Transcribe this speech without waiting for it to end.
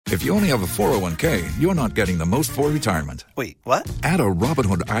If you only have a 401k, you're not getting the most for retirement. Wait, what? Add a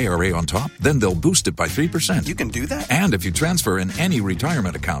Robinhood IRA on top, then they'll boost it by 3%. You can do that? And if you transfer in any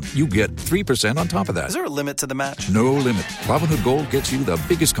retirement account, you get 3% on top of that. Is there a limit to the match? No limit. Robinhood Gold gets you the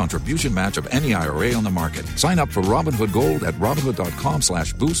biggest contribution match of any IRA on the market. Sign up for Robinhood Gold at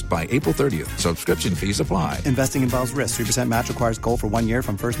Robinhood.com/boost by April 30th. Subscription fees apply. Investing involves risk. 3% match requires gold for 1 year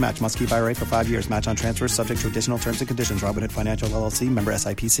from first match. Must keep IRA for 5 years. Match on transfers subject to additional terms and conditions. Robinhood Financial LLC, member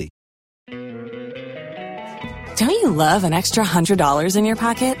SIPC. Don't you love an extra $100 in your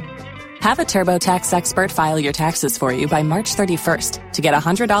pocket? Have a TurboTax expert file your taxes for you by March 31st to get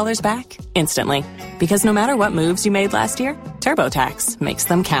 $100 back instantly. Because no matter what moves you made last year, TurboTax makes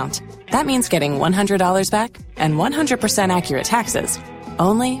them count. That means getting $100 back and 100% accurate taxes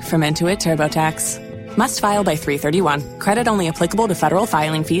only from Intuit TurboTax. Must file by 3/31. Credit only applicable to federal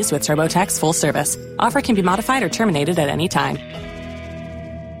filing fees with TurboTax full service. Offer can be modified or terminated at any time.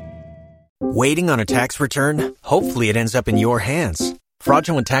 Waiting on a tax return? Hopefully it ends up in your hands.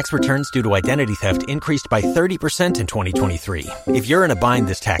 Fraudulent tax returns due to identity theft increased by 30% in 2023. If you're in a bind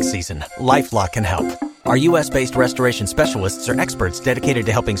this tax season, LifeLock can help. Our U.S.-based restoration specialists are experts dedicated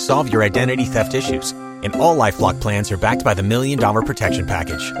to helping solve your identity theft issues. And all LifeLock plans are backed by the $1 Million Protection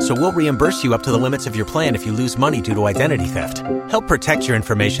Package. So we'll reimburse you up to the limits of your plan if you lose money due to identity theft. Help protect your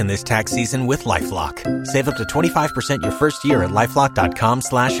information this tax season with LifeLock. Save up to 25% your first year at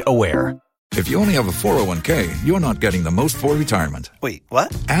LifeLock.com/aware. If you only have a 401k, you're not getting the most for retirement. Wait,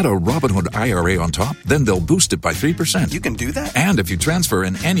 what? Add a Robinhood IRA on top, then they'll boost it by 3%. You can do that? And if you transfer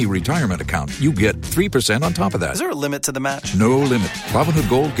in any retirement account, you get 3% on top of that. Is there a limit to the match? No limit. Robinhood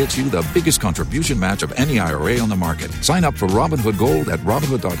Gold gets you the biggest contribution match of any IRA on the market. Sign up for Robinhood Gold at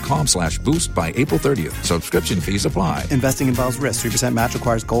Robinhood.com/boost by April 30th. Subscription fees apply. Investing involves risk. 3% match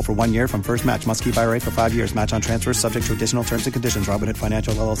requires gold for 1 year from first match. Must keep IRA for 5 years. Match on transfers subject to additional terms and conditions. Robinhood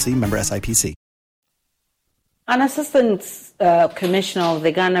Financial LLC, member SIPC. An Assistant Commissioner of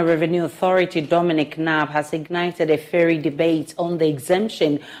the Ghana Revenue Authority, Dominic Nab, has ignited a fiery debate on the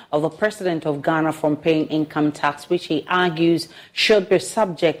exemption of the President of Ghana from paying income tax, which he argues should be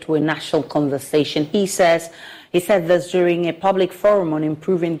subject to a national conversation. He said this during a public forum on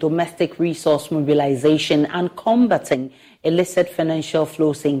improving domestic resource mobilization and combating illicit financial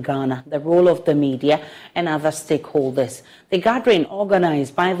flows in Ghana, the role of the media and other stakeholders. The gathering,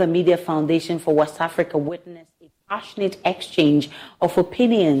 organized by the Media Foundation for West Africa, witnessed a passionate exchange of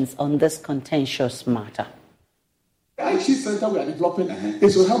opinions on this contentious matter. The IT center we are developing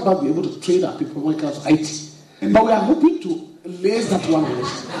is to help us be able to train our people when it comes to IT. But we are hoping to lace that one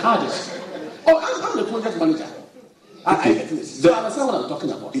hardest. I'm the project manager. I get this. You understand what I'm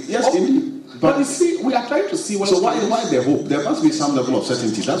talking about? Yes, indeed. But you see, we are trying to see what. So why the hope? There must be some level of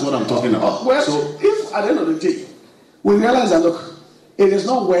certainty. That's what I'm talking about. Well, so if at the end of the day we realize that look, it is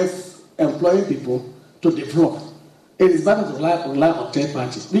not worth employing people to develop, it is better to rely on third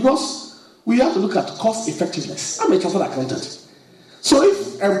parties because we have to look at cost effectiveness. I'm a chartered accountant, so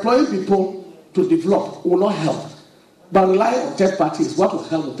if employing people to develop will not help, but relying on third parties, what will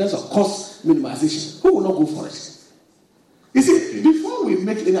help in terms of cost minimization? Who will not go for it? You see, before we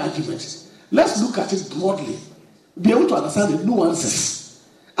make any argument, let's look at it broadly, be able to understand the nuances.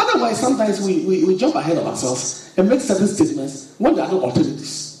 Otherwise, sometimes we jump ahead of ourselves and make certain statements when there are no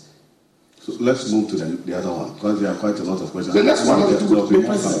alternatives. So let's move to the other one, because there are quite a lot of questions. The next one is the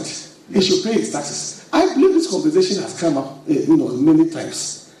president. He should pay his taxes. I believe this conversation has come up many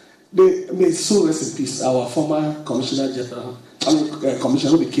times. May so rest in peace, our former Commissioner General,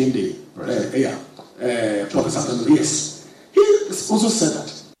 Commissioner who became the Professor. Yes. He also said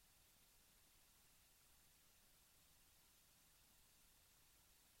that.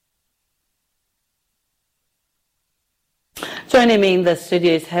 Joining me in the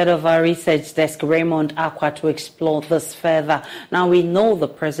studio is head of our research desk, Raymond Aqua, to explore this further. Now, we know the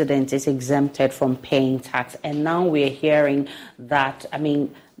president is exempted from paying tax, and now we're hearing that,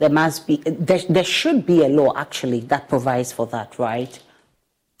 there should be a law, actually, that provides for that, right?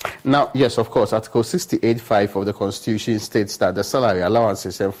 Now, yes, of course, Article 68(5) of the Constitution states that the salary,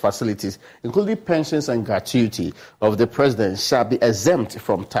 allowances and facilities, including pensions and gratuity of the president, shall be exempt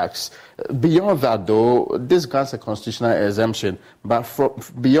from tax. Beyond that, though, this grants a constitutional exemption, but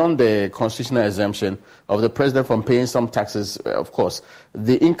beyond the constitutional exemption of the president from paying some taxes, of course,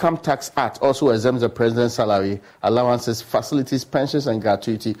 the Income Tax Act also exempts the president's salary, allowances, facilities, pensions and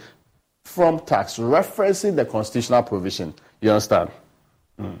gratuity from tax, referencing the constitutional provision. You understand?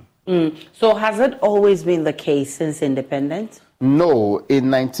 So has it always been the case since independence? No. In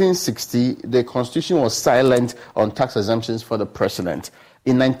 1960, the Constitution was silent on tax exemptions for the president.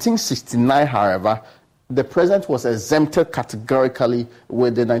 In 1969, however, the president was exempted categorically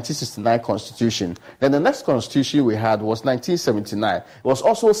with the 1969 constitution. Then the next constitution we had was 1979. It was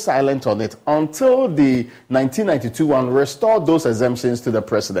also silent on it until the 1992 one restored those exemptions to the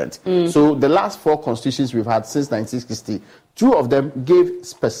president. So the last 4 constitutions we've had since 1960, 2 of them gave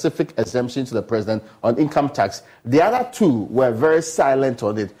specific exemption to the president on income tax. The other 2 were very silent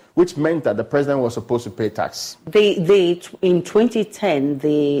on it, which meant that the president was supposed to pay tax. In 2010,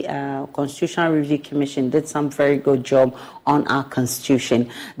 the Constitutional Review Commission did some very good job on our constitution.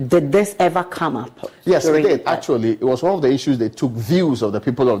 Did this ever come up? Yes, it did. Actually, it was one of the issues they took views of the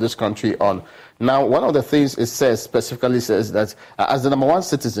people of this country on. Now, one of the things it specifically says that as the number 1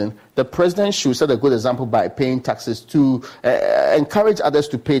 citizen, the president should set a good example by paying taxes to encourage others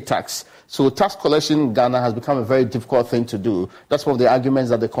to pay tax. So tax collection in Ghana has become a very difficult thing to do. That's one of the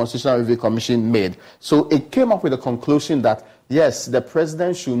arguments that the Constitutional Review Commission made. So it came up with a conclusion that, yes, the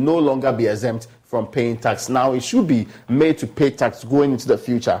president should no longer be exempt from paying tax. Now, it should be made to pay tax going into the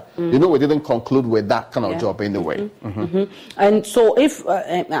future. We didn't conclude with that kind of job anyway. And so if,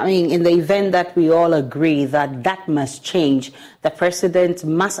 in the event that we all agree that that must change, the president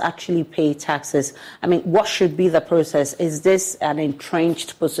must actually pay taxes, what should be the process? Is this an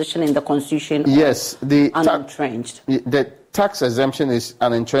entrenched position in the Constitution? Yes. Unentrenched? The tax exemption is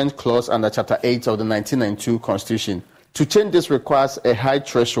an entrenched clause under Chapter 8 of the 1992 Constitution. To change this requires a high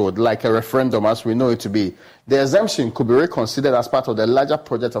threshold, like a referendum, as we know it to be. The exemption could be reconsidered as part of the larger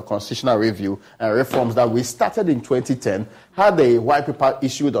project of constitutional review and reforms that we started in 2010, had a white paper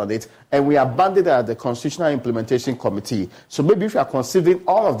issued on it, and we abandoned it at the Constitutional Implementation Committee. So maybe if you are considering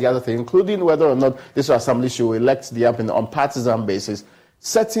all of the other things, including whether or not this assembly should elect the on partisan basis,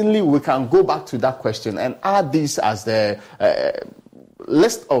 certainly we can go back to that question and add this as the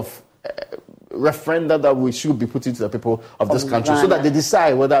list of referenda that we should be putting to the people of this country so that they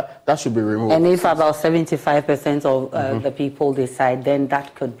decide whether that should be removed. And if about 75% of the people decide, then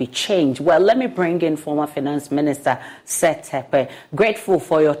that could be changed. Well, let me bring in former Finance Minister Seth Terkper. Grateful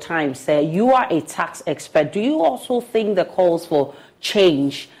for your time, sir. You are a tax expert. Do you also think the calls for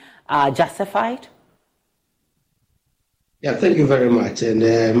change are justified? Yeah, thank you very much.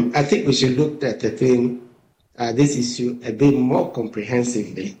 And I think we should look at this issue a bit more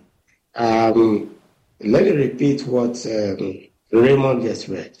comprehensively. Let me repeat what Raymond just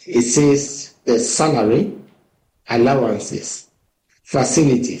read. It says the salary, allowances,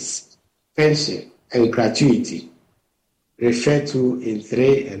 facilities, pension, and gratuity referred to in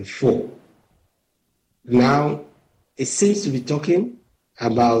 3 and 4. Now, it seems to be talking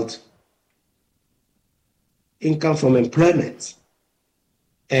about income from employment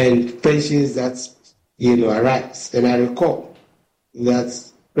and pensions that, arise. And I recall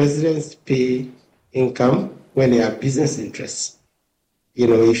that presidents pay income when they have business interests.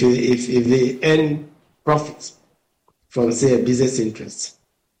 If they earn profits from, say, a business interest.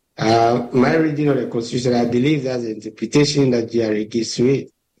 My reading of the Constitution, I believe that's the interpretation that GRA gives to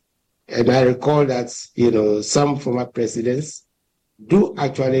it. And I recall that, some former presidents do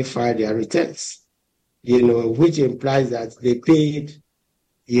actually file their returns, which implies that they paid,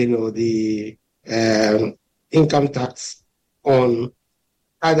 the income tax on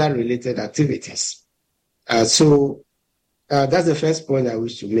other related activities. So that's the first point I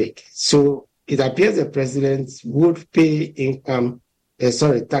wish to make. So it appears the president would pay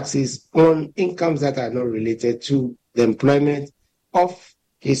taxes on incomes that are not related to the employment of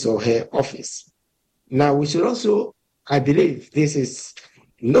his or her office. Now, we should also, I believe this is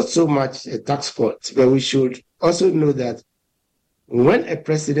not so much a tax fault, but we should also know that when a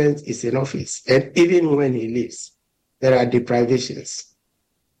president is in office, and even when he leaves, there are deprivations.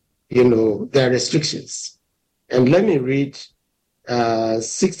 There are restrictions. And let me read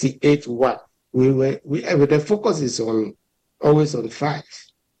 68.1. The focus is always on 5.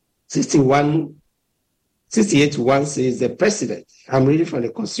 68.1 says the president, I'm reading from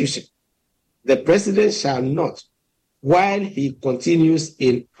the Constitution, the president shall not, while he continues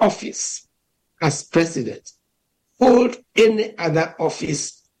in office as president, hold any other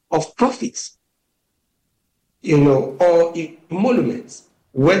office of profit, or emoluments,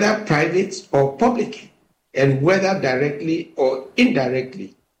 whether private or public, and whether directly or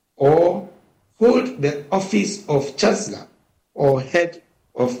indirectly, or hold the office of chancellor or head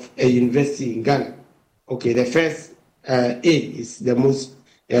of a university in Ghana. Okay, the first A is the most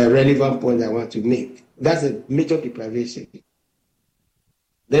relevant point I want to make. That's a major deprivation.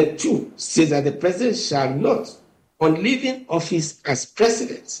 Then 2 says that the president shall not, on leaving office as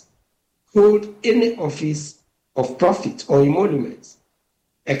president, hold any office of profit or emoluments,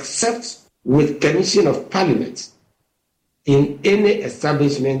 except with permission of Parliament in any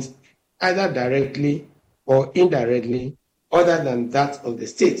establishment, either directly or indirectly other than that of the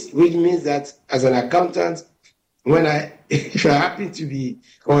state, which means that as an accountant, if I happen to be,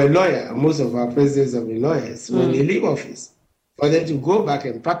 or a lawyer, most of our presidents have been lawyers, when they leave office, for them to go back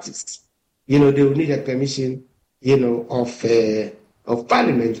and practice, they will need a permission, of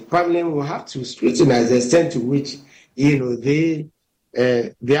Parliament. Parliament will have to scrutinize the extent to which, their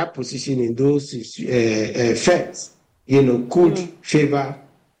position in those firms, could favor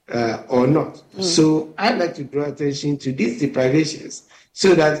or not. So I'd like to draw attention to these deprivations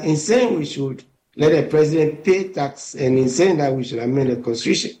so that in saying we should let the president pay tax and in saying that we should amend the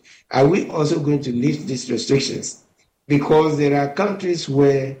constitution, are we also going to lift these restrictions? Because there are countries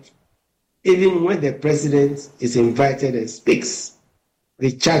where even when the president is invited and speaks,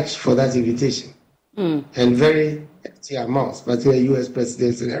 they charge for that invitation and very hefty amounts, particularly U.S.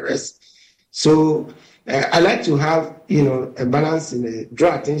 presidents and the rest. So I like to have, a balance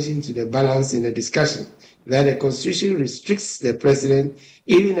draw attention to the balance in the discussion that the Constitution restricts the president,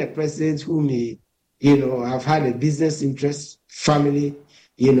 even a president who may, have had a business interest, family,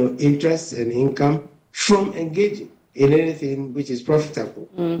 interest and income from engaging in anything which is profitable.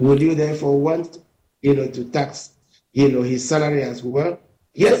 Would you therefore want, to tax, his salary as well?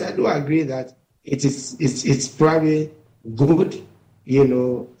 Yes, I do agree that it's probably good,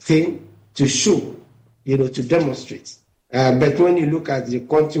 thing to show, to demonstrate. But when you look at the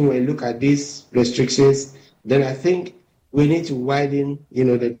content, when you look at these restrictions, then I think we need to widen,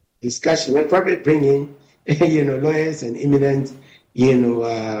 the discussion and probably bring in, lawyers and eminent,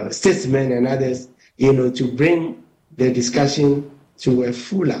 statesmen and others, to bring the discussion to a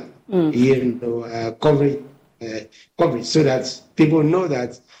fuller, coverage so that people know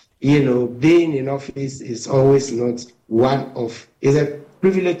that, being in office is always not is a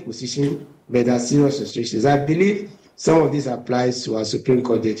privileged position, but there are serious restrictions. I believe some of this applies to our Supreme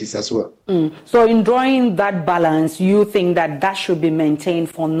Court judges as well. So in drawing that balance, you think that should be maintained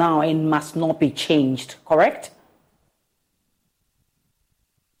for now and must not be changed, correct?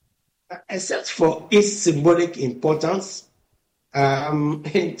 Except for its symbolic importance,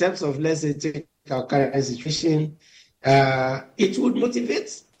 in terms of, let's say, take our current situation, it would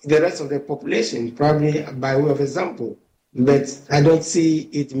motivate the rest of the population, probably by way of example. But I don't see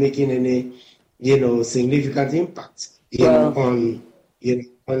it making any, significant impact on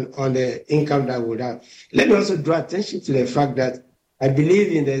the income that would have. Let me also draw attention to the fact that I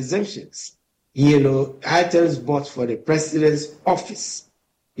believe in the exemptions. Items bought for the president's office,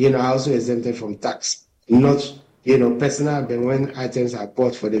 are also exempted from tax. Not, personal, but when items are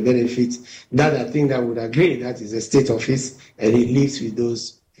bought for the benefit, that I think that would agree that is a state office and it lives with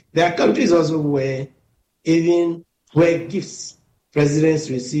those. There are countries also where even where presidents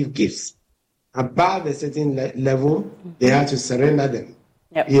receive gifts above a certain level, they have to surrender them,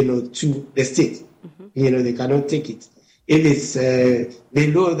 to the state. They cannot take it. If it's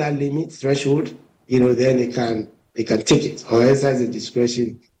below that limit threshold, then they can take it or exercise the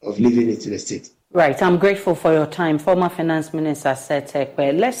discretion of leaving it to the state. Right. I'm grateful for your time. Former Finance Minister Seth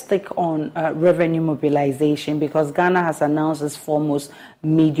Ekpe. Let's take on revenue mobilization because Ghana has announced its foremost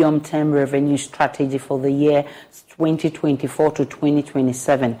medium-term revenue strategy for the year 2024 to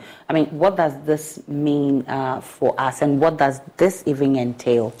 2027. I mean, what does this mean for us and what does this even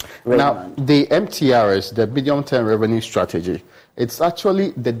entail? Raymond? Now, the MTRS, the medium-term revenue strategy, it's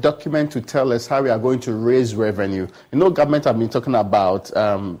actually the document to tell us how we are going to raise revenue. Government have been talking about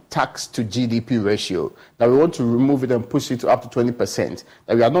tax to GDP ratio, that we want to remove it and push it to up to 20%,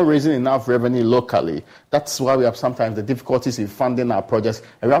 that we are not raising enough revenue locally. That's why we have sometimes the difficulties in funding our projects,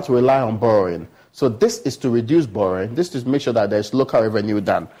 and we have to rely on borrowing. So this is to reduce borrowing. This is to make sure that there's local revenue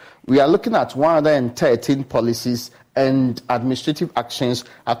done. We are looking at 113 policies and administrative actions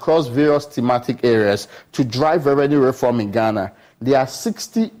across various thematic areas to drive revenue reform in Ghana. There are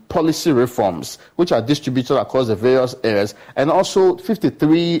 60 policy reforms which are distributed across the various areas and also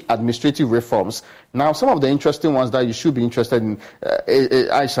 53 administrative reforms. Now, some of the interesting ones that you should be interested in,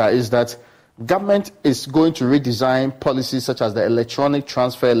 Aisha, is that government is going to redesign policies such as the electronic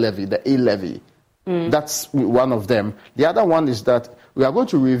transfer levy, the e-levy. That's one of them. The other one is that we are going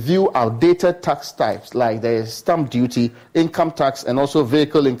to review outdated tax types like the stamp duty, income tax, and also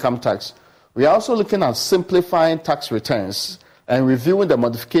vehicle income tax. We are also looking at simplifying tax returns and reviewing the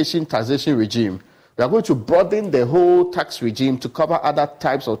modification taxation regime. We are going to broaden the whole tax regime to cover other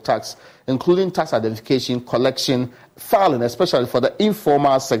types of tax, including tax identification, collection, filing, especially for the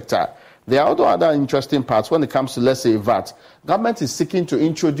informal sector. There are other interesting parts when it comes to, let's say, VAT. Government is seeking to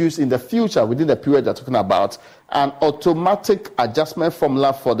introduce in the future, within the period they're talking about, an automatic adjustment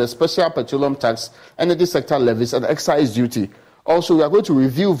formula for the special petroleum tax, energy sector levies, and excise duty. Also, we are going to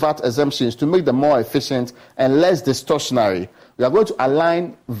review VAT exemptions to make them more efficient and less distortionary. We are going to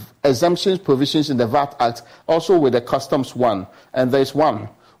align exemptions provisions in the VAT Act also with the customs one. And there's one.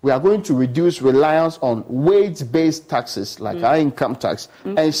 We are going to reduce reliance on wage-based taxes like our income tax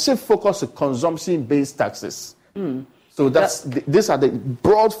and shift focus to consumption-based taxes. So these are the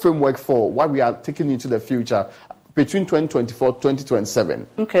broad framework for what we are taking into the future between 2024 and 2027.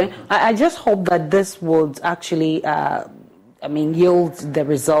 Okay. I just hope that this would actually yield the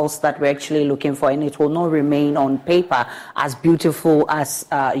results that we're actually looking for, and it will not remain on paper as beautiful as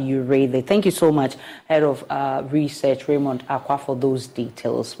you read it. Thank you so much, Head of Research Raymond Akwa, for those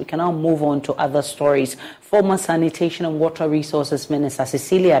details. We can now move on to other stories. Former Sanitation and Water Resources Minister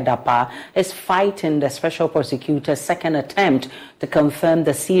Cecilia Dapaah is fighting the Special Prosecutor's second attempt to confirm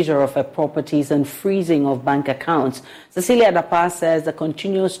the seizure of her properties and freezing of bank accounts. Cecilia Dapaah says the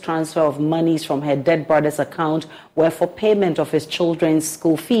continuous transfer of monies from her dead brother's account were for payment of his children's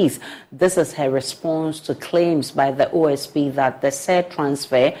school fees. This is her response to claims by the OSP that the said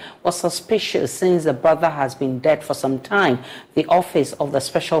transfer was suspicious since the brother has been dead for some time. The Office of the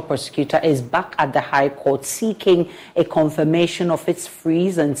Special Prosecutor is back at the High Court seeking a confirmation of its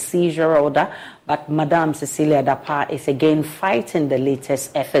freeze and seizure order, but Madam Cecilia Dapaah is again fighting the latest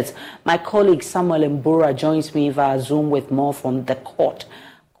efforts. My colleague Samuel Mbura joins me via Zoom with more from the court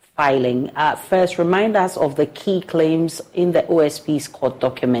filing. First, remind us of the key claims in the OSP's court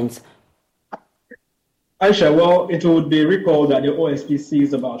documents. Aisha, well, it would be recalled that the OSP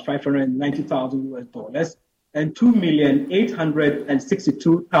seized about $590,000 and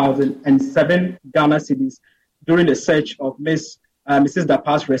 2,862,007 Ghana cedis during the search of Mrs.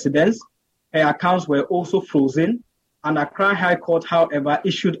 Dapaah's residence. Her accounts were also frozen, and Accra High Court, however,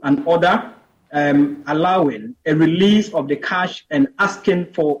 issued an order allowing a release of the cash and asking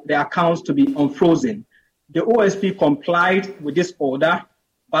for the accounts to be unfrozen. The OSP complied with this order,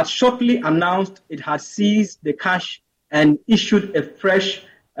 but shortly announced it had seized the cash and issued a fresh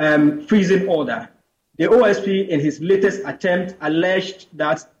freezing order. The OSP, in his latest attempt, alleged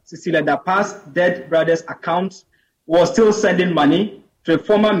that Cecilia Dapaah's dead brother's account was still sending money to a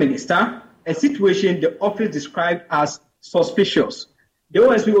former minister, a situation the office described as suspicious. The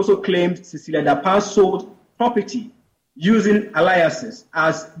OSP also claimed Cecilia Dapaah sold property using aliases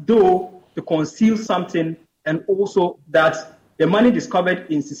as though to conceal something, and also that the money discovered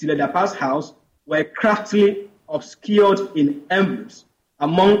in Cecilia Dapaah's house were craftily obscured in envelopes,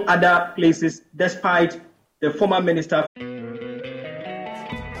 among other places, despite the former minister.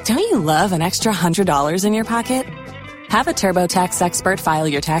 Don't you love an extra $100 in your pocket? Have a TurboTax expert file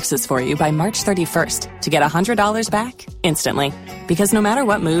your taxes for you by March 31st to get $100 back instantly. Because no matter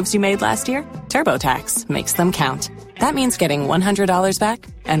what moves you made last year, TurboTax makes them count. That means getting $100 back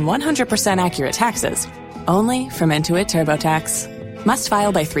and 100% accurate taxes only from Intuit TurboTax. Must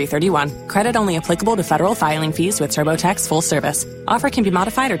file by 3/31. Credit only applicable to federal filing fees with TurboTax full service. Offer can be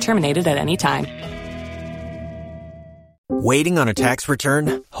modified or terminated at any time. Waiting on a tax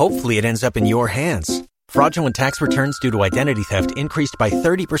return? Hopefully it ends up in your hands. Fraudulent tax returns due to identity theft increased by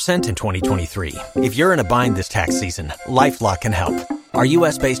 30% in 2023. If you're in a bind this tax season, LifeLock can help. Our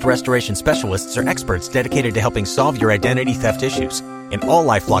U.S.-based restoration specialists are experts dedicated to helping solve your identity theft issues. And all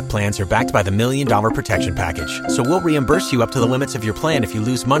LifeLock plans are backed by the $1 Million Protection Package. So we'll reimburse you up to the limits of your plan if you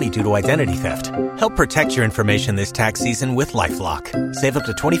lose money due to identity theft. Help protect your information this tax season with LifeLock. Save up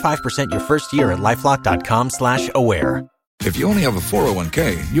to 25% your first year at LifeLock.com/aware. If you only have a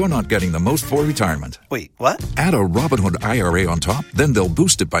 401k, you're not getting the most for retirement. Wait, what? Add a Robinhood IRA on top, then they'll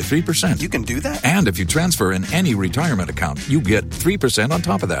boost it by 3%. You can do that? And if you transfer in any retirement account, you get 3% on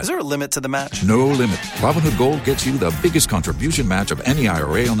top of that. Is there a limit to the match? No limit. Robinhood Gold gets you the biggest contribution match of any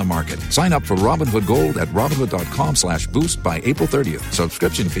IRA on the market. Sign up for Robinhood Gold at Robinhood.com/boost by April 30th.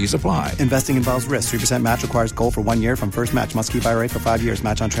 Subscription fees apply. Investing involves risk. 3% match requires gold for 1 year from first match. Must keep IRA for 5 years.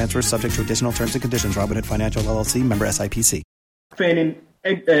 Match on transfers subject to additional terms and conditions. Robinhood Financial LLC, member SIPC. Feigning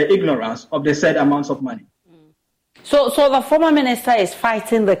ignorance of the said amounts of money. So the former minister is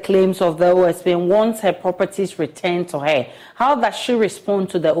fighting the claims of the OSP and wants her properties returned to her. How does she respond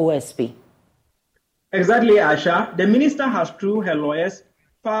to the OSP? Exactly, Asha. The minister has, through her lawyers,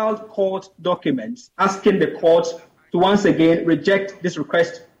 filed court documents asking the court to once again reject this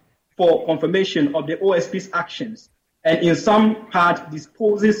request for confirmation of the OSP's actions, and in some part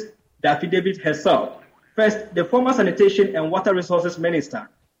disposes the affidavit herself. First, the former Sanitation and Water Resources Minister,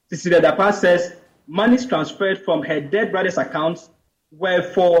 Cecilia Dapaah, says monies transferred from her dead brother's accounts were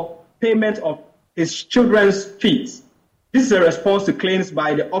for payment of his children's fees. This is a response to claims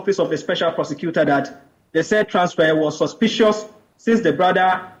by the Office of the Special Prosecutor that the said transfer was suspicious since the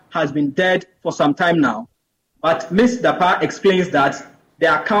brother has been dead for some time now. But Ms. Dapa explains that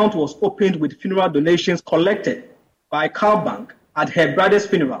the account was opened with funeral donations collected by Cowbank at her brother's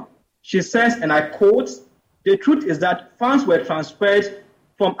funeral. She says, and I quote, "The truth is that funds were transferred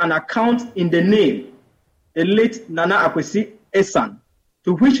from an account in the name, the late Nana Akwesi Esan,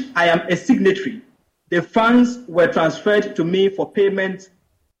 to which I am a signatory. The funds were transferred to me for payment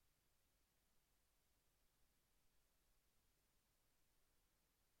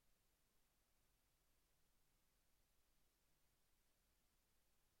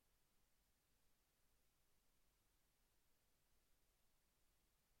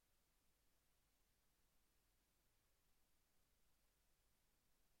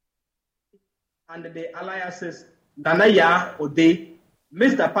under the aliases Nanaya Ode."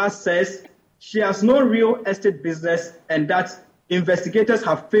 Ms. Dapa says she has no real estate business and that investigators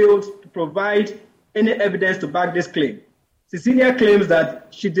have failed to provide any evidence to back this claim. Cecilia claims that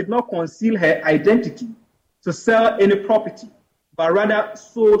she did not conceal her identity to sell any property, but rather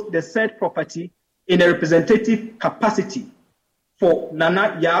sold the said property in a representative capacity for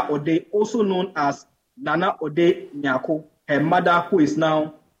Nana Ya Ode, also known as Nana Ode Nyako, her mother, who is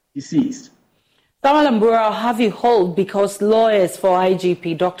now deceased. Samuel Mbura, I'll have you hold because lawyers for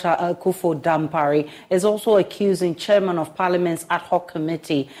IGP Dr. Akufo Dampari is also accusing Chairman of Parliament's ad hoc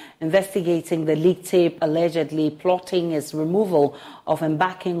committee investigating the leaked tape allegedly plotting his removal of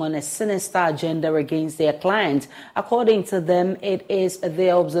embarking on a sinister agenda against their client. According to them, it is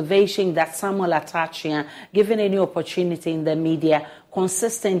their observation that Samuel Atachia, given any opportunity in the media,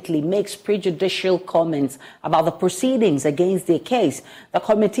 consistently makes prejudicial comments about the proceedings against their case. The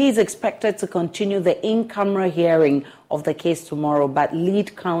committee is expected to continue the in-camera hearing of the case tomorrow, but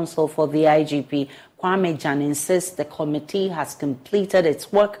lead counsel for the IGP, Kwame Jan, insists the committee has completed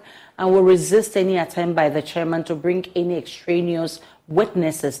its work and will resist any attempt by the chairman to bring any extraneous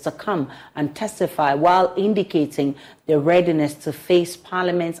witnesses to come and testify, while indicating their readiness to face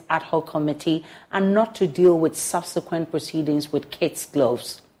Parliament's ad hoc committee and not to deal with subsequent proceedings with kids'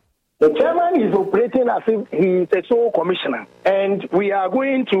 gloves. The chairman is operating as if he is a sole commissioner, and we are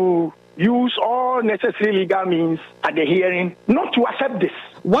going to use all necessary legal means at the hearing not to accept this.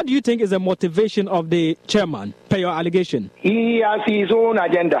 What do you think is the motivation of the chairman, per your allegation? He has his own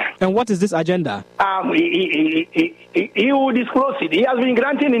agenda. And what is this agenda? He will disclose it. He has been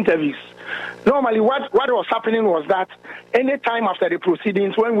granting interviews. Normally, what was happening was that any time after the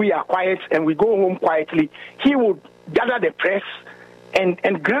proceedings, when we are quiet and we go home quietly, he would gather the press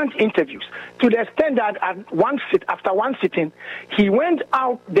and grant interviews, to the extent that after one sitting, he went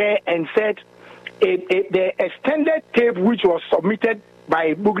out there and said the extended tape which was submitted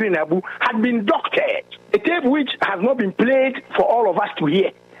by Bugri Nabu had been doctored. A tape which has not been played for all of us to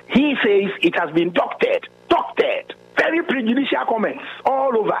hear. He says it has been doctored. Very prejudicial comments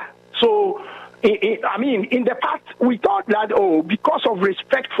all over. So, in the past, we thought that, because of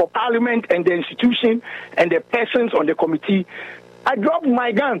respect for Parliament and the institution and the persons on the committee, I dropped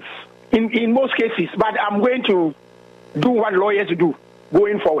my guns in most cases, but I'm going to do what lawyers do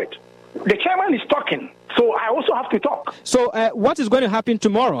going forward. The chairman is talking, so I also have to talk. So what is going to happen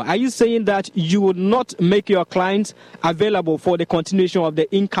tomorrow? Are you saying that you would not make your client available for the continuation of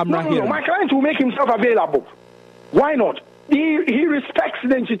the in-camera hearing? No, my client will make himself available. Why not? He respects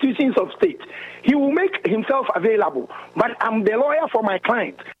the institutions of state. He will make himself available, but I'm the lawyer for my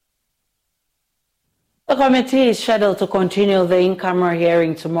client. The committee is scheduled to continue the in-camera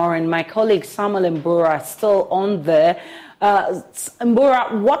hearing tomorrow, and my colleague Samuel Mbura is still on there.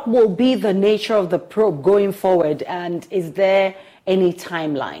 Mbura, what will be the nature of the probe going forward, and is there any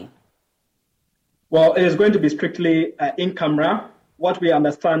timeline? Well, it is going to be strictly in-camera. What we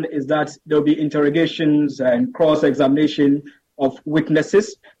understand is that there will be interrogations and cross-examination of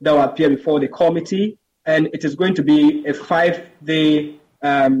witnesses that will appear before the committee, and it is going to be a 5-day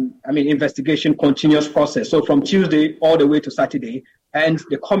investigation continuous process. So from Tuesday all the way to Saturday, and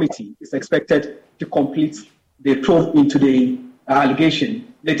the committee is expected to complete the probe into the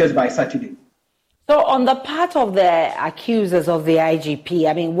allegation latest by Saturday. So on the part of the accusers of the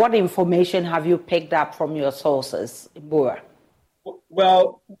IGP, what information have you picked up from your sources, Mbura?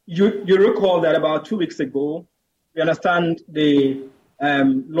 Well, you recall that about 2 weeks ago, we understand the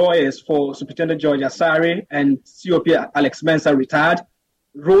lawyers for Superintendent George Asare and COP Alex Mensah, retired,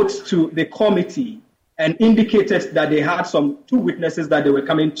 wrote to the committee and indicated that they had two witnesses that they were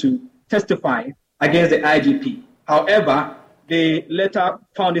coming to testify against the IGP. However, the letter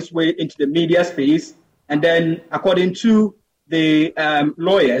found its way into the media space, and then, according to the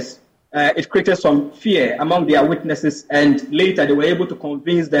lawyers, it created some fear among their witnesses, and later they were able to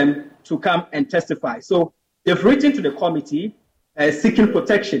convince them to come and testify. So they've written to the committee seeking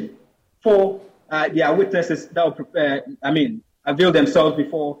protection for their witnesses that will avail themselves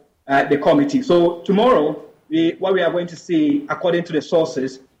before the committee. So tomorrow, what we are going to see, according to the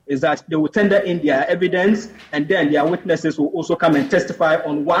sources, is that they will tender in their evidence, and then their witnesses will also come and testify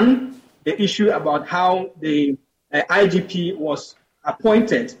on the issue about how the IGP was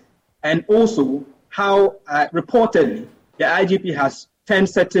appointed, and also how reportedly the IGP has 10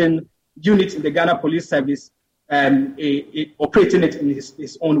 certain units in the Ghana Police Service operating it in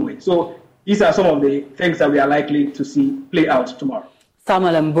his own way. So these are some of the things that we are likely to see play out tomorrow.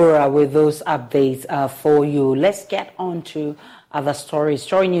 Samuel Mbura with those updates for you. Let's get on to other stories.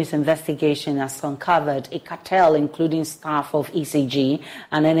 Story News investigation has uncovered a cartel including staff of ECG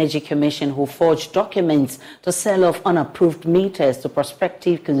and Energy Commission who forged documents to sell off unapproved meters to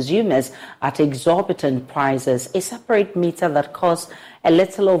prospective consumers at exorbitant prices. A separate meter that cost a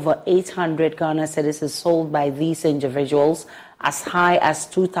little over 800 Ghana cedis is sold by these individuals as high as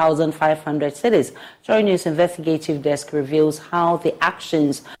 2,500 cedis. Story News investigative desk reveals how the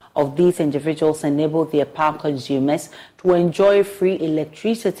actions of these individuals enable their power consumers to enjoy free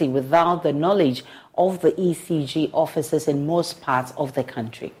electricity without the knowledge of the ECG officers in most parts of the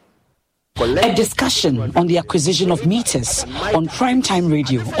country. A discussion on the acquisition of meters on primetime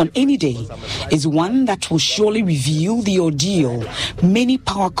radio on any day is one that will surely reveal the ordeal many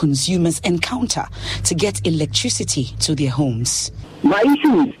power consumers encounter to get electricity to their homes. My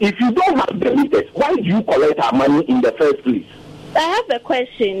issue is, if you don't have the meters, why do you collect our money in the first place? I have a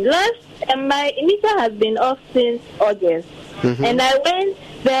question. My meter has been off since August, and I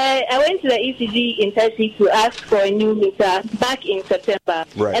went to the ECG internship to ask for a new meter back in September,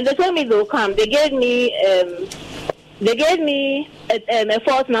 and they told me they'll come. They gave me a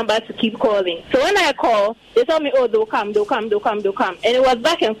false number to keep calling. So when I call, they told me, they'll come, and it was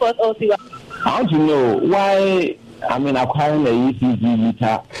back and forth all through. How do you know why? Acquiring a ECG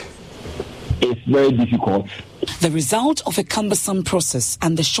meter is very difficult. The result of a cumbersome process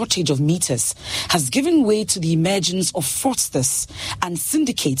and the shortage of meters has given way to the emergence of fraudsters and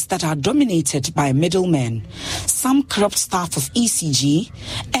syndicates that are dominated by middlemen. Some corrupt staff of ECG,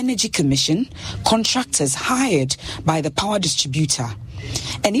 Energy Commission, contractors hired by the power distributor,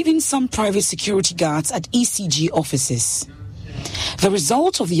 and even some private security guards at ECG offices. The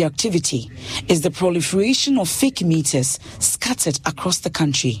result of the activity is the proliferation of fake meters scattered across the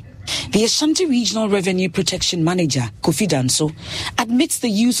country. The Ashanti Regional Revenue Protection Manager, Kofi Danso, admits the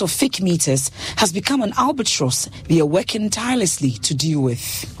use of fake meters has become an albatross they are working tirelessly to deal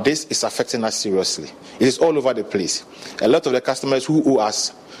with. This is affecting us seriously. It is all over the place. A lot of the customers who owe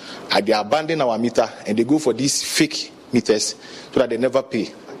us, they abandon our meter and they go for these fake meters so that they never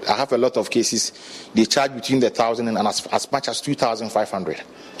pay. I have a lot of cases. They charge between 1,000 and as much as 2,500.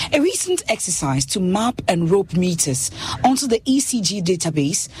 A recent exercise to map and rope meters onto the ECG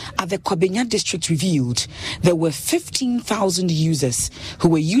database at the Kwabenya district revealed there were 15,000 users who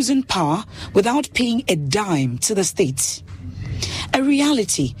were using power without paying a dime to the state. A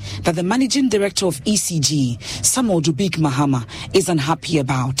reality that the managing director of ECG, Samuel Dubik Mahama, is unhappy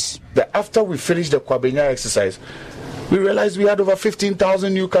about. After we finished the Kwabenya exercise, we realized we had over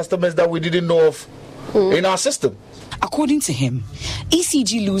 15,000 new customers that we didn't know of in our system. According to him,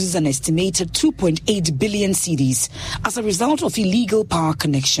 ECG loses an estimated 2.8 billion cedis as a result of illegal power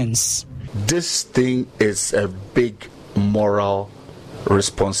connections. This thing is a big moral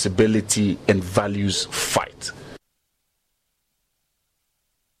responsibility and values fight.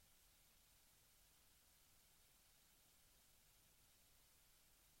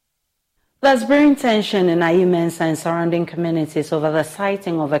 There's brewing tension in Ayumensa and surrounding communities over the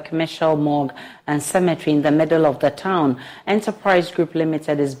siting of a commercial morgue and cemetery in the middle of the town. Enterprise Group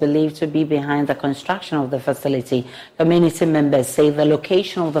Limited is believed to be behind the construction of the facility. Community members say the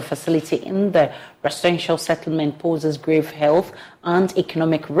location of the facility in the residential settlement poses grave health and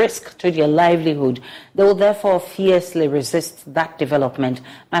economic risk to their livelihood. They will therefore fiercely resist that development.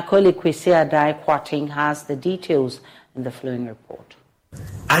 My colleague Kwesi Adai Kwating has the details in the following report.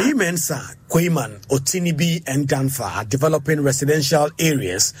 Ayumensa, Kweyman, Otinibi, and Danfa are developing residential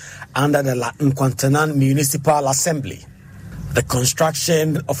areas under the Nkwantanan Municipal Assembly. The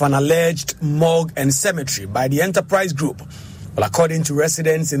construction of an alleged morgue and cemetery by the Enterprise Group will, according to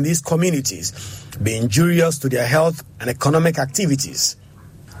residents in these communities, be injurious to their health and economic activities.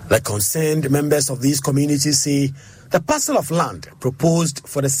 The concerned members of these communities say the parcel of land proposed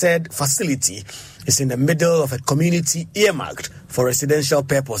for the said facility is in the middle of a community earmarked for residential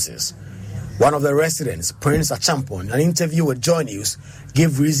purposes. One of the residents, Prince Achampon, in an interview with Joy News,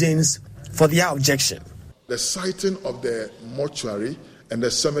 gave reasons for their objection. The siting of the mortuary and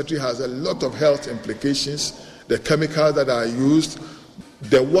the cemetery has a lot of health implications. The chemicals that are used,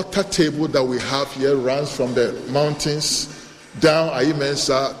 the water table that we have here runs from the mountains down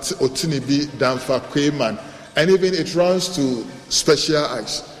Ayimensa, Otinibi, Danfa, Kweman, and even it runs to Special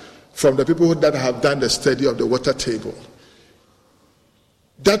Ice from the people that have done the study of the water table.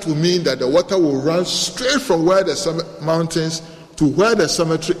 That will mean that the water will run straight from where the mountains to where the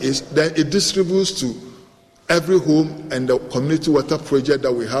cemetery is, then it distributes to every home and the community water project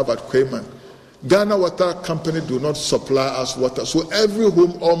that we have at Kweman. Ghana Water Company do not supply us water, so every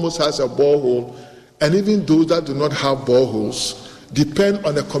home almost has a borehole, and even those that do not have boreholes depend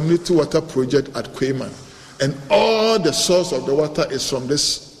on the community water project at Kweman. And all the source of the water is from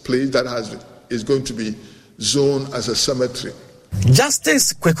this place that is going to be zoned as a cemetery.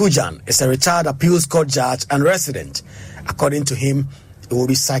 Justice Kwekujan is a retired appeals court judge and resident. According to him, it will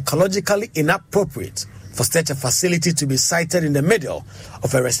be psychologically inappropriate for such a facility to be sited in the middle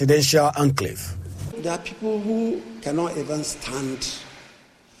of a residential enclave. There are people who cannot even stand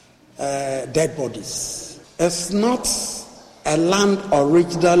dead bodies. It's not a land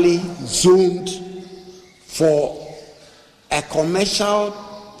originally zoned for the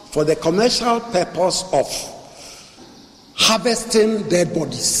commercial purpose of harvesting dead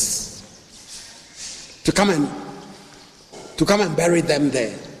bodies to come and bury them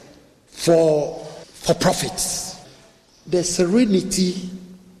there for profits. The serenity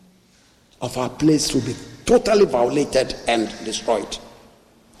of our place will be totally violated and destroyed,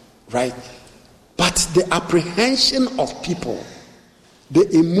 right? But the apprehension of people, the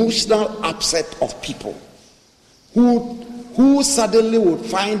emotional upset of people who suddenly would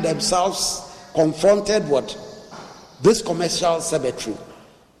find themselves confronted with this commercial cemetery,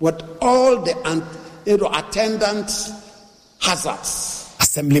 with all the attendant hazards.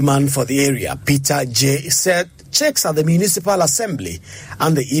 Assemblyman for the area, Peter J., said checks at the Municipal Assembly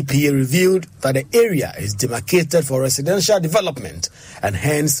and the EPA revealed that the area is demarcated for residential development and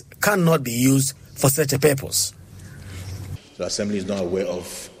hence cannot be used for such a purpose. The Assembly is not aware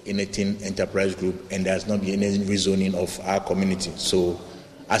of anything enterprise group, and there has not been any rezoning of our community. So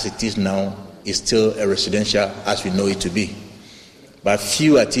as it is now, it's still a residential as we know it to be. But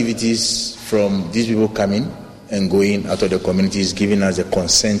few activities from these people coming and going out of the community is giving us a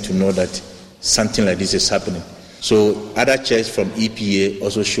consent to know that something like this is happening. So other checks from EPA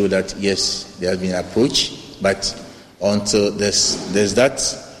also show that yes, there has been an approach, but until there's that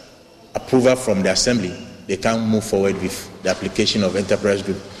approval from the Assembly, they can't move forward with the application of enterprise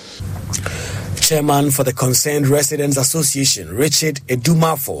group. Chairman for the Concerned Residents Association, Richard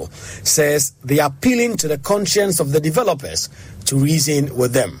Edumafo, says they are appealing to the conscience of the developers to reason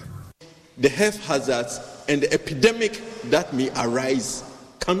with them. The health hazards and the epidemic that may arise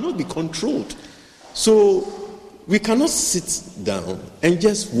cannot be controlled. So we cannot sit down and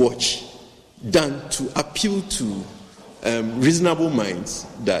just watch than to appeal to reasonable minds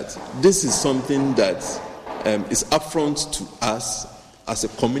that this is something that is upfront to us as a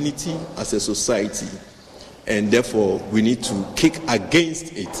community, as a society, and therefore we need to kick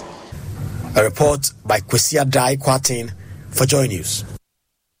against it. A report by Kwesi Adai Kwatin for Joy News.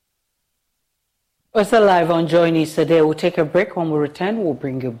 We're still live on Joy News today. We'll take a break. When we return, we'll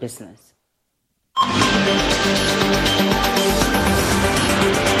bring you business.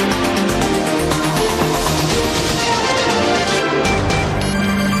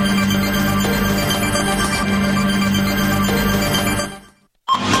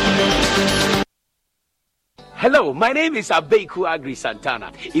 Hello, my name is Abeku Agri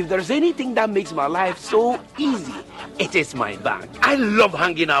Santana. If there's anything that makes my life so easy, it is my bank. I love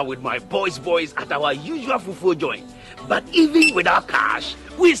hanging out with my boys at our usual fufu joint. But even without cash,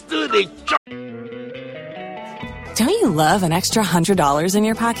 we still the. Don't you love an extra $100 in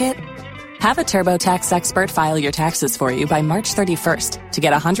your pocket? Have a TurboTax expert file your taxes for you by March 31st to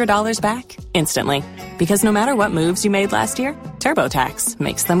get $100 back instantly. Because no matter what moves you made last year, TurboTax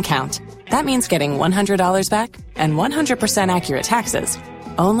makes them count. That means getting $100 back and 100% accurate taxes,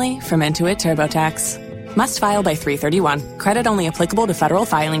 only from Intuit TurboTax. Must file by 3/31. Credit only applicable to federal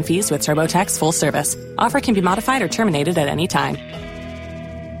filing fees with TurboTax full service. Offer can be modified or terminated at any time.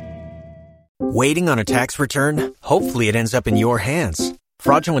 Waiting on a tax return? Hopefully it ends up in your hands.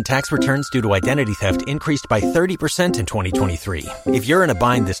 Fraudulent tax returns due to identity theft increased by 30% in 2023. If you're in a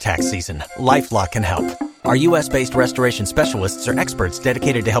bind this tax season, LifeLock can help. Our U.S.-based restoration specialists are experts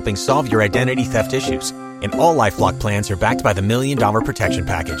dedicated to helping solve your identity theft issues. And all LifeLock plans are backed by the $1 Million Protection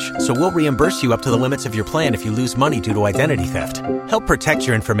Package. So we'll reimburse you up to the limits of your plan if you lose money due to identity theft. Help protect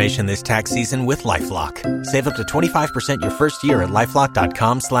your information this tax season with LifeLock. Save up to 25% your first year at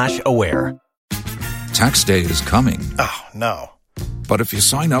LifeLock.com/aware. Tax day is coming. Oh, no. But if you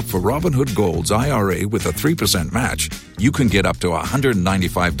sign up for Robinhood Gold's IRA with a 3% match, you can get up to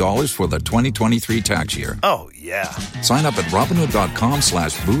 $195 for the 2023 tax year. Oh, yeah. Sign up at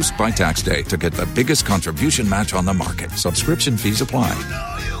Robinhood.com/boost by tax day to get the biggest contribution match on the market. Subscription fees apply.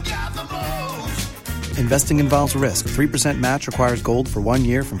 Investing involves risk. 3% match requires gold for 1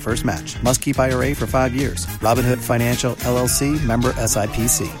 year from first match. Must keep IRA for 5 years. Robinhood Financial, LLC, member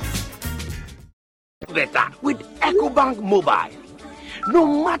SIPC. Better with EcoBank Mobile. No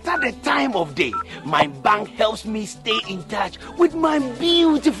matter the time of day, my bank helps me stay in touch with my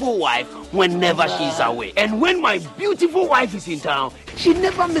beautiful wife whenever she's away. And when my beautiful wife is in town, she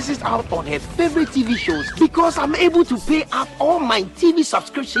never misses out on her favorite TV shows because I'm able to pay up all my TV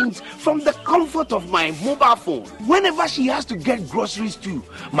subscriptions from the comfort of my mobile phone. Whenever she has to get groceries too,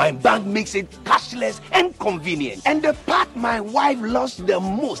 my bank makes it cashless and convenient. And the part my wife loves the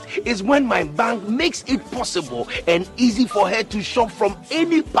most is when my bank makes it possible and easy for her to shop from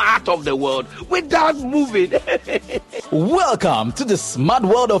any part of the world without moving. Welcome to the smart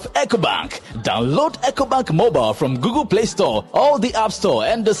world of EcoBank. Download EcoBank Mobile from Google Play Store or the App Store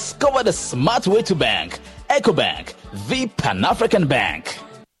and discover the smart way to bank. EcoBank, the Pan-African Bank.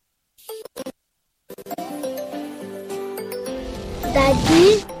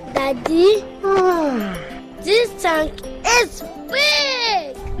 Daddy, this tank is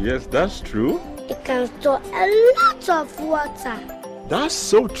big. Yes, that's true. It can store a lot of water. That's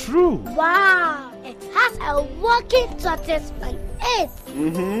so true. Wow, it has a working tortoise on it.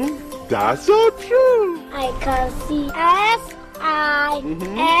 That's so true. I can see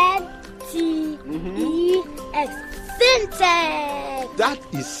SINTEX. Syntax. That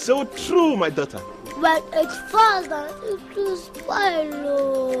is so true, my daughter. When it falls down, it will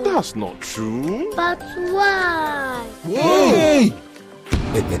spoil. That's not true. But why? Hey!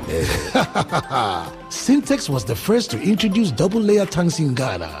 Syntex was the first to introduce double-layer tanks in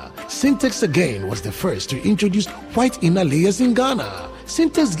Ghana. Syntex again was the first to introduce white inner layers in Ghana.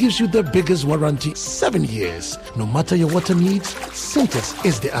 Syntex gives you the biggest warranty, 7 years. No matter your water needs, Syntex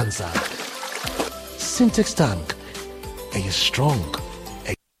is the answer. Syntex tank. Are you strong?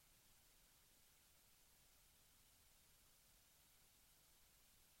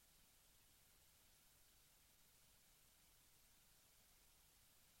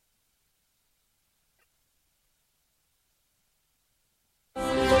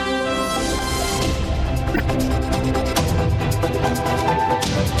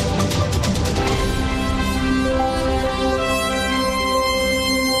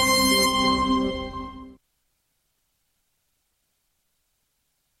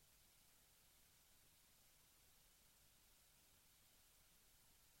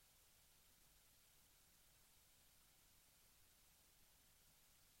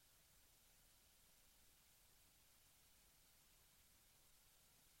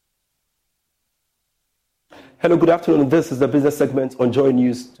 Hello, good afternoon. This is the business segment on Joy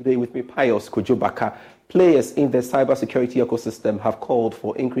News. Today with me, Pius Kojobaka. Players in the cybersecurity ecosystem have called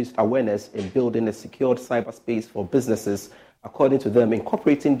for increased awareness in building a secured cyberspace for businesses. According to them,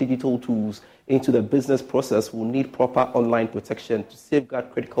 incorporating digital tools into the business process will need proper online protection to safeguard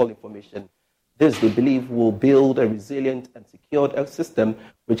critical information. This, they believe, will build a resilient and secured system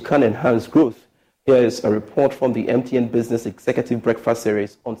which can enhance growth. Here is a report from the MTN Business Executive Breakfast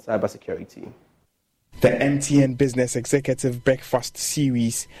Series on cybersecurity. The MTN Business Executive Breakfast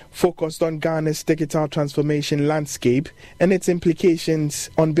Series focused on Ghana's digital transformation landscape and its implications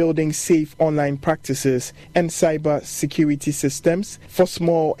on building safe online practices and cyber security systems for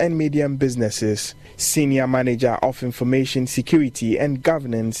small and medium businesses. Senior Manager of Information Security and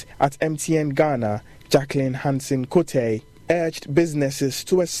Governance at MTN Ghana, Jacqueline Hansen-Kote, urged businesses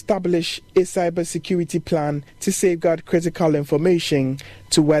to establish a cybersecurity plan to safeguard critical information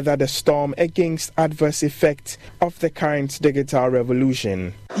to weather the storm against adverse effects of the current digital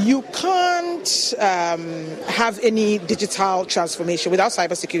revolution. You can't have any digital transformation without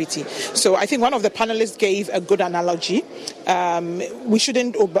cybersecurity. So I think one of the panelists gave a good analogy. We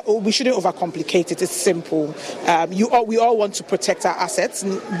shouldn't overcomplicate it. It's simple. We all want to protect our assets.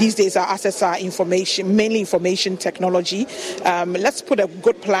 These days, our assets are information, mainly information technology. Let's put a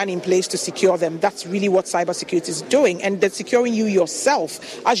good plan in place to secure them. That's really what cybersecurity is doing, and that's securing you yourself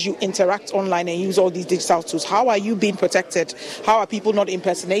as you interact online and use all these digital tools. How are you being protected? How are people not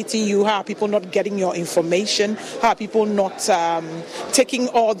impersonating you? How are people not getting your information? How are people not taking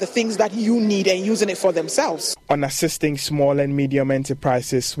all the things that you need and using it for themselves? On assisting small and medium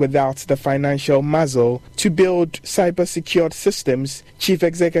enterprises without the financial muscle to build cyber-secured systems, Chief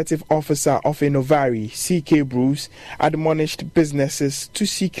Executive Officer of Innovari, C.K. Bruce, admonished businesses to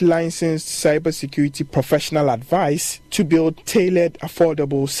seek licensed cybersecurity professional advice to build tailored,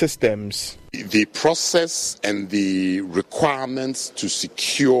 affordable systems. The process and the requirements to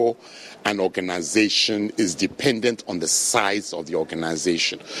secure an organization is dependent on the size of the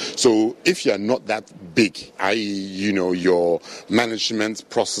organization. So if you're not that big, i.e., your management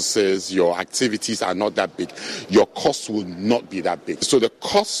processes, your activities are not that big, your costs will not be that big. So the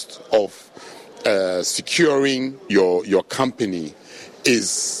cost of securing your company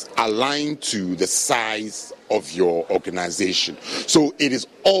is aligned to the size of your organization. So it is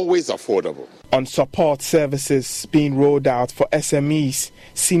always affordable. On support services being rolled out for SMEs,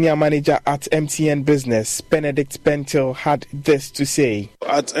 Senior Manager at MTN Business, Benedict Bentil, had this to say.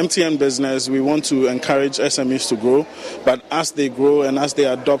 At MTN Business, we want to encourage SMEs to grow, but as they grow and as they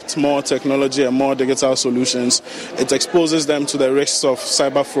adopt more technology and more digital solutions, it exposes them to the risks of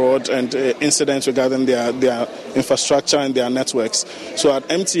cyber fraud and incidents regarding their infrastructure and their networks. So at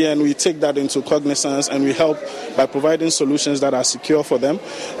MTN, we take that into cognizance and we help by providing solutions that are secure for them,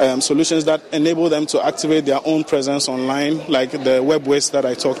 solutions that enable them to activate their own presence online, like the web waste that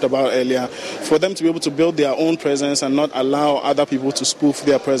I talked about earlier, for them to be able to build their own presence and not allow other people to spoof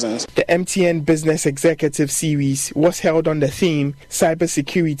their presence. The MTN Business Executive Series was held on the theme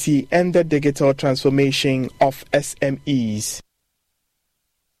Cybersecurity and the Digital Transformation of SMEs.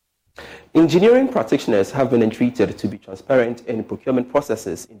 Engineering practitioners have been entreated to be transparent in procurement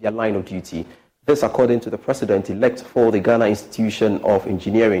processes in their line of duty. This, according to the president-elect for the Ghana Institution of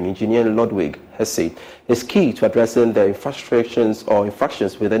Engineering, Engineer Ludwig Hesse, is key to addressing the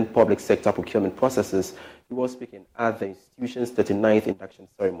infractions within public sector procurement processes. He was speaking at the institution's 39th induction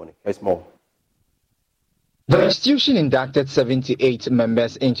ceremony. Here's more. The institution inducted 78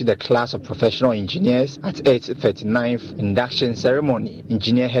 members into the class of professional engineers at its 39th induction ceremony.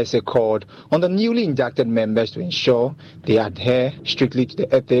 Engineer Hesse called on the newly inducted members to ensure they adhere strictly to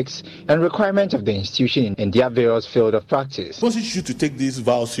the ethics and requirements of the institution in their various field of practice. I want you to take this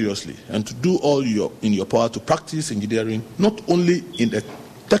vow seriously and to do all in your power to practice engineering not only in a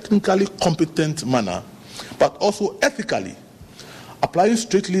technically competent manner, but also ethically, applying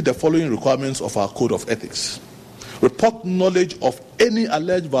strictly the following requirements of our Code of Ethics. Report knowledge of any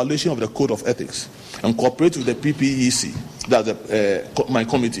alleged violation of the Code of Ethics and cooperate with the PPEC, that's my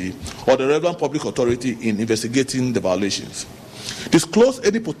committee, or the relevant public authority in investigating the violations. Disclose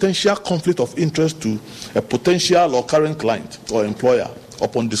any potential conflict of interest to a potential or current client or employer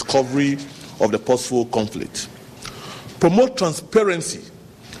upon discovery of the possible conflict. Promote transparency,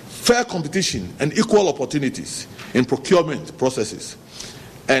 fair competition, and equal opportunities in procurement processes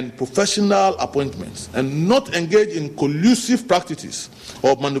and professional appointments, and not engage in collusive practices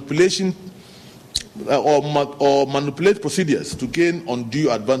or manipulation or manipulate procedures to gain undue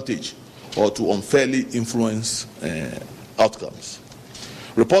advantage or to unfairly influence outcomes.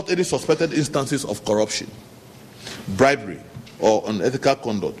 Report any suspected instances of corruption, bribery, or unethical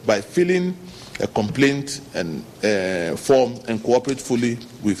conduct by filling a complaint and form and cooperate fully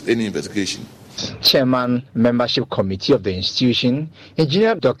with any investigation. Chairman, Membership Committee of the institution,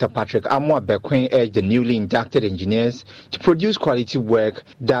 Engineer Dr. Patrick Amwa Bequin urged the newly inducted engineers to produce quality work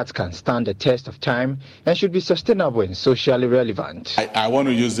that can stand the test of time and should be sustainable and socially relevant. I want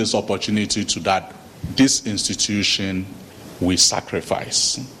to use this opportunity to that this institution we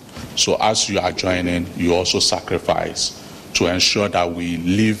sacrifice. So as you are joining, you also sacrifice to ensure that we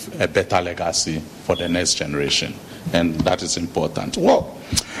leave a better legacy for the next generation. And that is important. Well,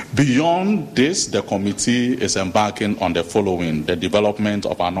 beyond this, the committee is embarking on the following: the development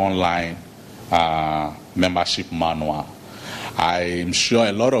of an online membership manual. I'm sure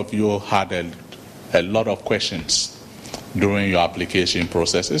a lot of you had a lot of questions during your application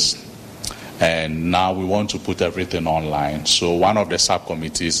processes, and now we want to put everything online. So one of the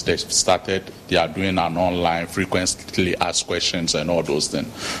subcommittees, they are doing an online frequently asked questions and all those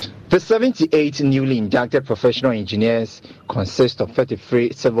things. The 78 newly inducted professional engineers consist of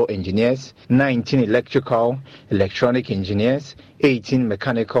 33 civil engineers, 19 electrical, electronic engineers, 18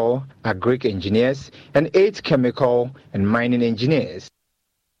 mechanical, agric engineers, and 8 chemical and mining engineers.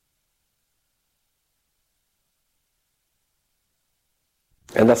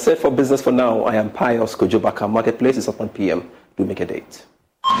 And that's it for Business for Now. I am Pius Kojobaka. Marketplace is at 1 p.m. Do make a date.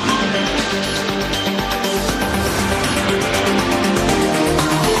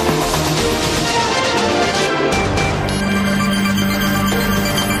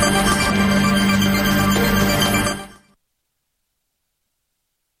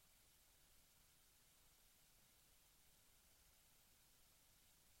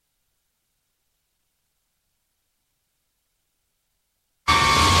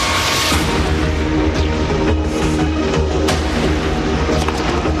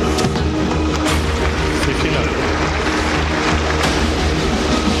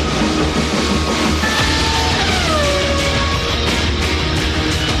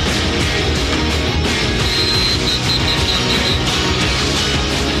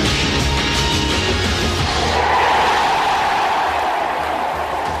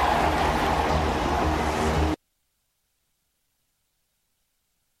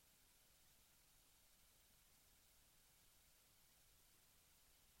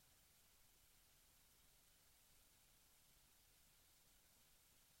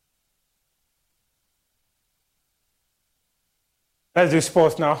 Let's do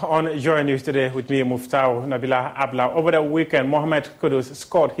sports now on Joy News today with me, Muftau Nabila Abla. Over the weekend, Mohamed Kudus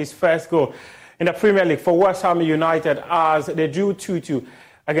scored his first goal in the Premier League for West Ham United as they drew 2-2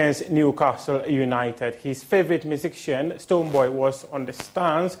 against Newcastle United. His favourite musician, Stonebwoy, was on the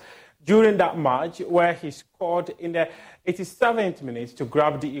stands during that match where he scored in the 87th minute to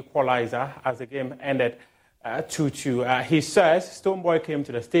grab the equaliser as the game ended 2-2. He says Stonebwoy came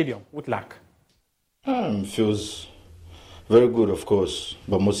to the stadium with luck. Feels very good, of course,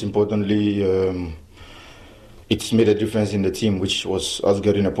 but most importantly, it's made a difference in the team, which was us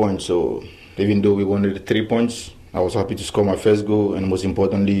getting a point. So even though we wanted the 3 points, I was happy to score my first goal, and most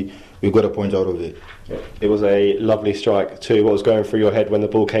importantly, we got a point out of it. It was a lovely strike too. What was going through your head when the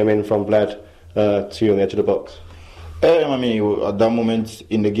ball came in from Vlad to you on the edge of the box? I mean, at that moment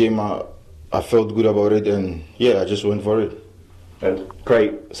in the game, I felt good about it, and yeah, I just went for it. And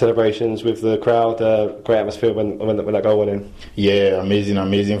great celebrations with the crowd, great atmosphere when that goal went in. Yeah,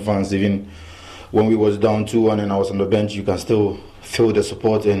 amazing fans. Even when we was down 2-1 and I was on the bench, you can still feel the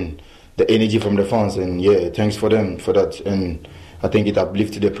support and the energy from the fans. And yeah, thanks for them for that. And I think it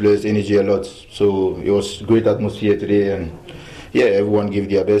uplifted the players' energy a lot. So it was great atmosphere today, and yeah, everyone gave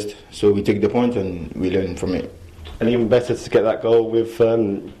their best. So we take the point and we learn from it. And even better to get that goal with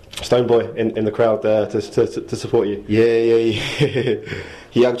Stonebwoy in the crowd there to support you. Yeah.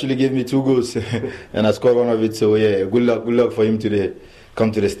 He actually gave me 2 goals and I scored one of it. So yeah, good luck for him today.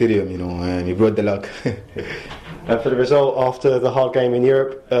 Come to the stadium, and he brought the luck. And for the result, after the hard game in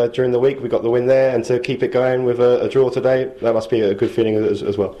Europe during the week, we got the win there, and to keep it going with a draw today, that must be a good feeling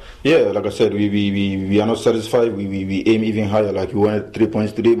as well. Yeah, like I said, we are not satisfied. We aim even higher. Like we wanted 3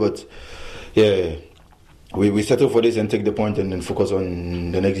 points today, but yeah. We settle for this and take the point and then focus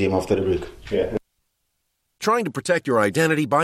on the next game after the break. Yeah. Trying to protect your identity by